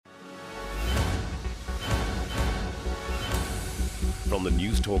From the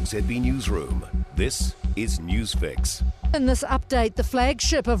News Talk ZB Newsroom, this is Newsfix. In this update, the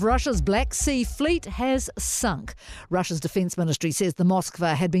flagship of Russia's Black Sea Fleet has sunk. Russia's defence ministry says the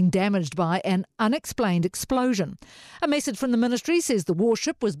Moskva had been damaged by an unexplained explosion. A message from the ministry says the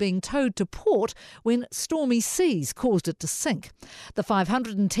warship was being towed to port when stormy seas caused it to sink. The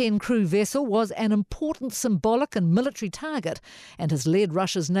 510-crew vessel was an important symbolic and military target and has led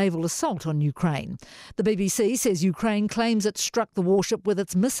Russia's naval assault on Ukraine. The BBC says Ukraine claims it struck the warship with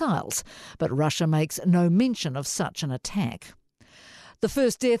its missiles, but Russia makes no mention of such an attack. The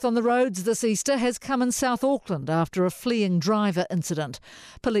first death on the roads this Easter has come in South Auckland after a fleeing driver incident.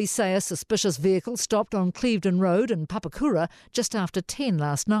 Police say a suspicious vehicle stopped on Clevedon Road in Papakura just after 10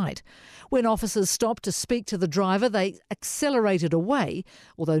 last night. When officers stopped to speak to the driver, they accelerated away,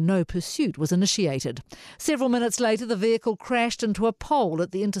 although no pursuit was initiated. Several minutes later, the vehicle crashed into a pole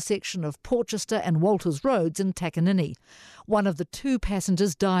at the intersection of Portchester and Walters Roads in Takanini. One of the two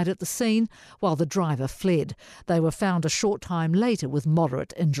passengers died at the scene while the driver fled. They were found a short time later with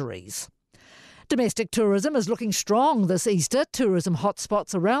moderate injuries. Domestic tourism is looking strong this Easter. Tourism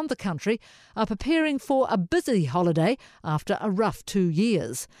hotspots around the country are preparing for a busy holiday after a rough 2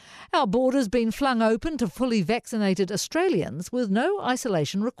 years. Our border's been flung open to fully vaccinated Australians with no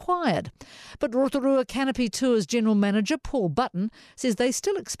isolation required. But Rotorua Canopy Tours General Manager Paul Button says they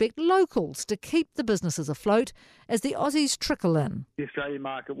still expect locals to keep the businesses afloat as the Aussies trickle in. The Australian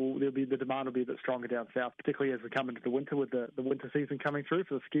market the demand will be a bit stronger down south, particularly as we come into the winter with the winter season coming through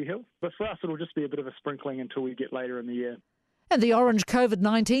for the ski hill. But for us, it'll just be a bit of a sprinkling until we get later in the year. And the orange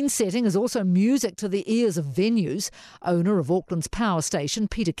COVID-19 setting is also music to the ears of venues. Owner of Auckland's power station,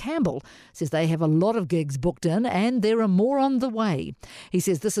 Peter Campbell, says they have a lot of gigs booked in and there are more on the way. He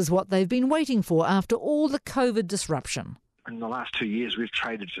says this is what they've been waiting for after all the COVID disruption. In the last 2 years, we've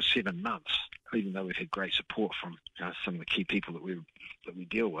traded for 7 months, even though we've had great support from some of the key people that we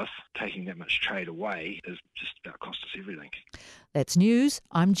deal with. Taking that much trade away is just about cost us everything. That's news.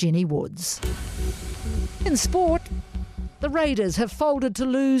 I'm Jenny Woods. In sport, the Raiders have folded to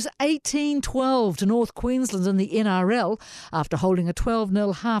lose 18-12 to North Queensland in the NRL after holding a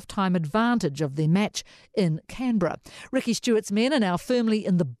 12-0 half-time advantage of their match in Canberra. Ricky Stewart's men are now firmly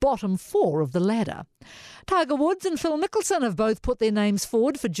in the bottom 4 of the ladder. Tiger Woods and Phil Mickelson have both put their names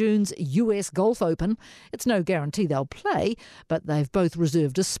forward for June's US Golf Open. It's no guarantee they'll play, but they've both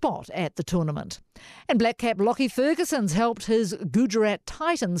reserved a spot at the tournament. And black cap Lockie Ferguson's helped his Gujarat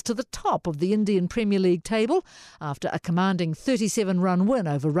Titans to the top of the Indian Premier League table after a commanding 37-run win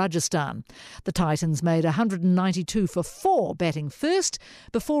over Rajasthan. The Titans made 192 for 4 batting first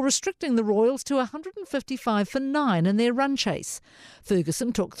before restricting the Royals to 155 for 9 in their run chase.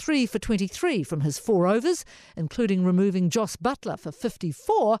 Ferguson took 3 for 23 from his 4 overs, including removing Joss Butler for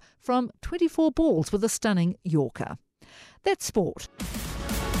 54 from 24 balls with a stunning Yorker. That's sport.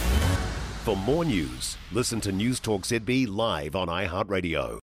 For more news, listen to News Talk ZB live on iHeartRadio.